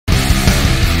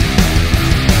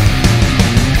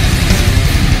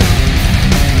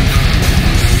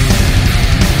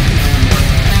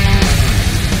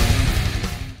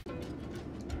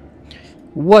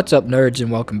What's up, nerds,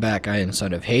 and welcome back. I am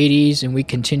Son of Hades, and we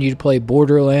continue to play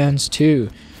Borderlands 2.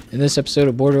 In this episode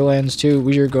of Borderlands 2,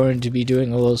 we are going to be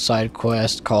doing a little side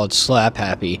quest called Slap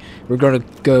Happy. We're going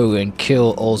to go and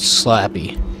kill old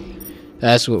Slappy.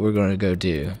 That's what we're going to go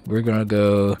do. We're going to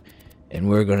go and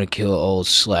we're going to kill old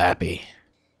Slappy.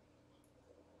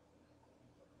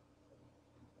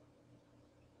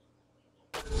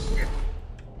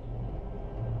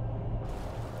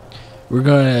 We're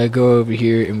gonna go over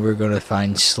here and we're gonna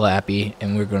find Slappy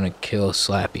and we're gonna kill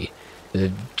Slappy.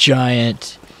 The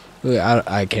giant,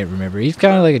 I can't remember. He's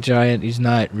kind of like a giant. He's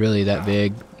not really that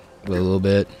big, but a little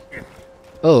bit.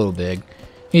 A little big.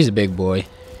 He's a big boy.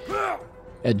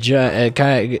 A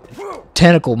kind of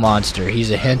tentacle monster.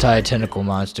 He's a hentai tentacle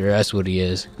monster. That's what he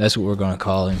is. That's what we're gonna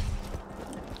call him.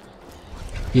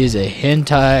 He's a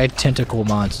hentai tentacle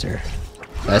monster.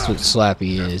 That's what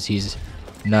Slappy is. He's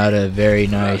not a very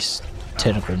nice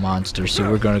tentacle monster, so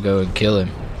we're gonna go and kill him.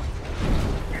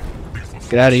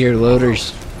 Get out of here,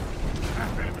 loaders.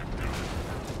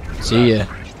 See ya.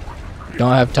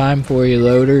 Don't have time for you,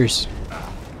 loaders.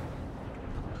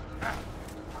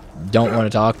 Don't want to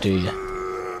talk to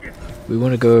you. We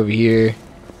want to go over here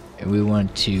and we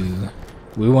want to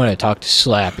talk to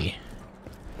Slappy.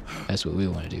 That's what we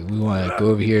want to do. We want to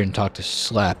go over here and talk to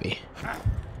Slappy.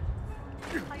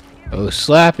 Oh,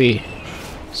 Slappy.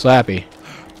 Slappy.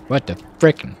 What the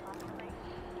frickin'?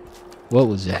 What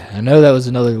was that? I know that was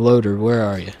another loader. Where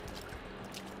are you?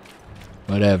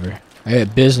 Whatever. I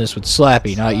had business with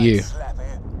Slappy, not you.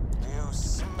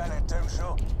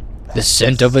 The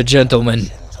scent of a gentleman.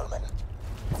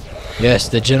 Yes,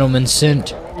 the gentleman's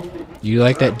scent. You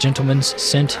like that gentleman's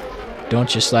scent?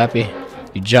 Don't you, Slappy?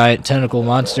 You giant tentacle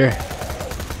monster.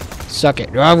 Suck it.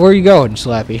 Oh, where are you going,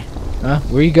 Slappy? Huh?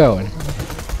 Where you going?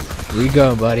 Where you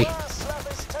going, buddy?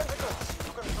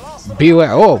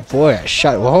 Beware. Oh boy, I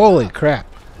shot. Well, holy crap.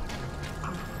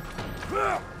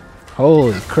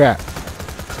 Holy crap.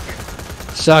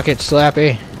 Suck it,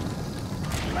 Slappy.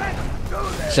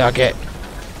 Suck it.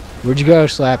 Where'd you go,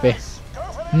 Slappy?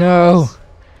 No.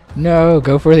 No,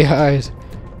 go for the eyes.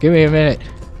 Give me a minute.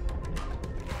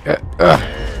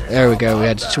 There we go. We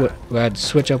had to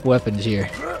switch up weapons here.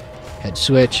 Had to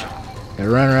switch. Gotta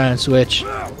run around and switch.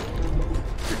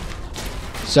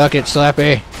 Suck it,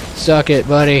 Slappy. Suck it,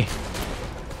 buddy.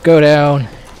 Go down.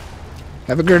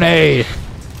 Have a grenade.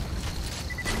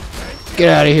 Get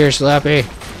out of here, Slappy.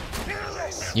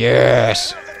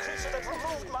 Yes.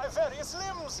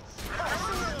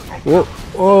 Whoa,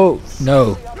 whoa.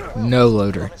 No. No,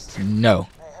 loader. No.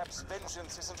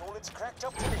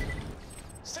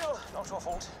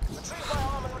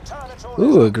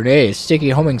 Ooh, a grenade. Sticky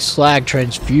homing slag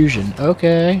transfusion.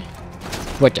 Okay.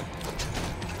 What the?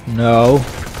 No.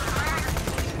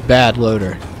 Bad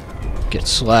loader. Get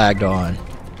slagged on.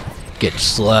 Get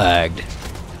slagged.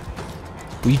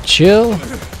 We chill?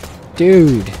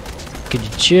 Dude. Could you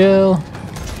chill?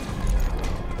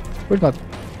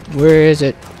 Where is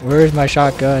it? Where's my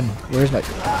shotgun? Where's my...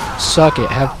 Suck it.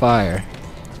 Have fire.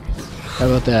 How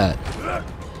about that?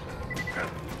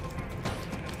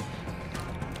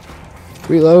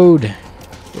 Reload.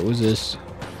 What was this?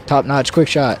 Top-notch quick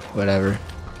shot. Whatever.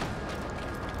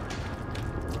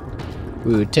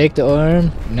 We would take the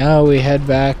arm. Now we head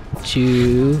back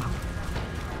to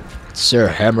Sir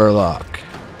Hammerlock.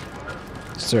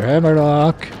 Sir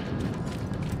Hammerlock.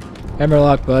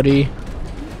 Hammerlock, buddy.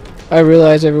 I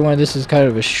realize, everyone, this is kind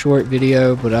of a short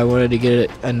video, but I wanted to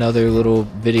get another little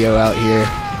video out here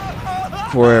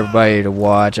for everybody to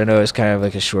watch. I know it's kind of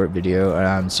like a short video, and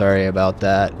I'm sorry about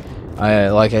that.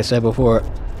 Like I said before,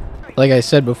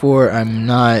 I'm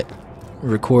not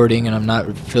recording and I'm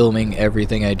not filming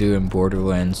everything I do in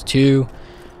Borderlands 2.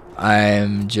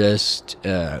 I'm just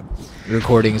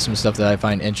recording some stuff that I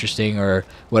find interesting or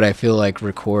what I feel like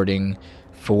recording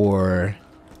for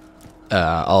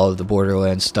all of the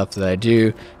Borderlands stuff that I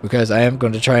do, because I am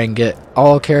going to try and get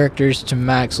all characters to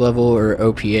max level or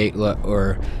OP8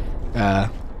 or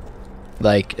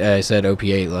like I said,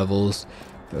 OP8 levels,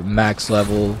 max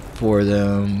level for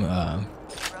them.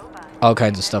 All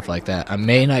kinds of stuff like that. I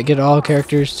may not get all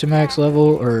characters to max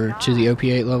level or to the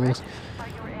OP8 levels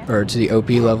or to the OP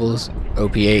levels.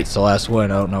 OP8's the last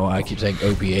one. I don't know why I keep saying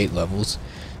OP8 levels.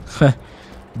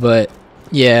 But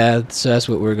yeah, so that's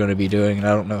what we're going to be doing, and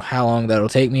I don't know how long that'll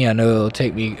take me. I know it'll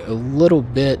take me a little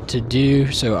bit to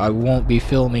do, so I won't be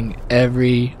filming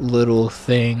every little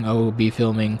thing. I will be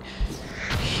filming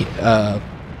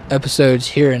episodes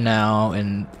here and now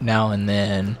and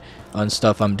then on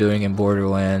stuff I'm doing in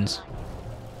Borderlands.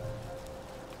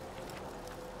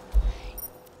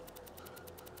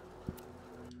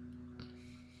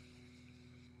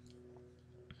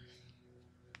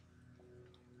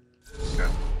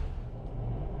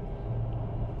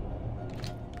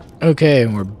 Okay,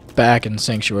 and we're back in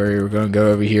Sanctuary. We're going to go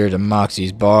over here to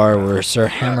Moxie's bar where Sir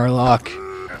Hammerlock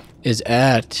is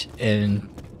at and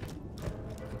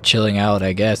chilling out,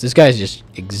 I guess. This guy's just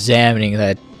examining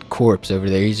that corpse over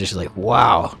there. He's just like,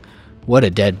 wow, what a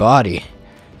dead body.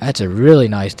 That's a really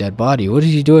nice dead body. What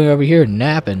is he doing over here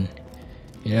napping?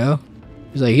 You know?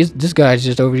 He's like, this guy's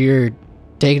just over here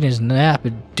taking his nap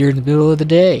during the middle of the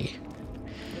day.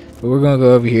 But we're going to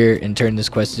go over here and turn this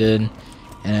quest in.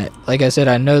 And like I said,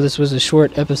 I know this was a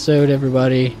short episode,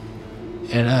 everybody.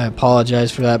 And I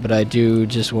apologize for that, but I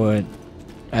just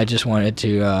wanted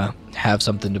to have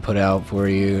something to put out for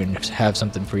you and have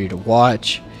something for you to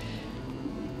watch.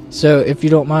 So if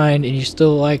you don't mind and you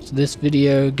still liked this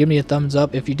video, give me a thumbs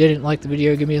up. If you didn't like the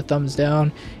video, give me a thumbs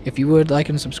down. If you would, like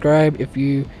and subscribe. If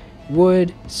you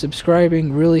would,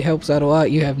 subscribing really helps out a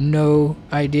lot. You have no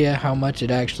idea how much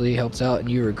it actually helps out, and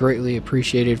you are greatly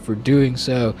appreciated for doing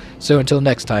so. So until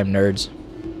next time, nerds.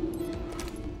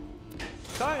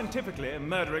 Scientifically,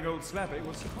 murdering old Slappy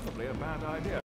was probably a bad idea.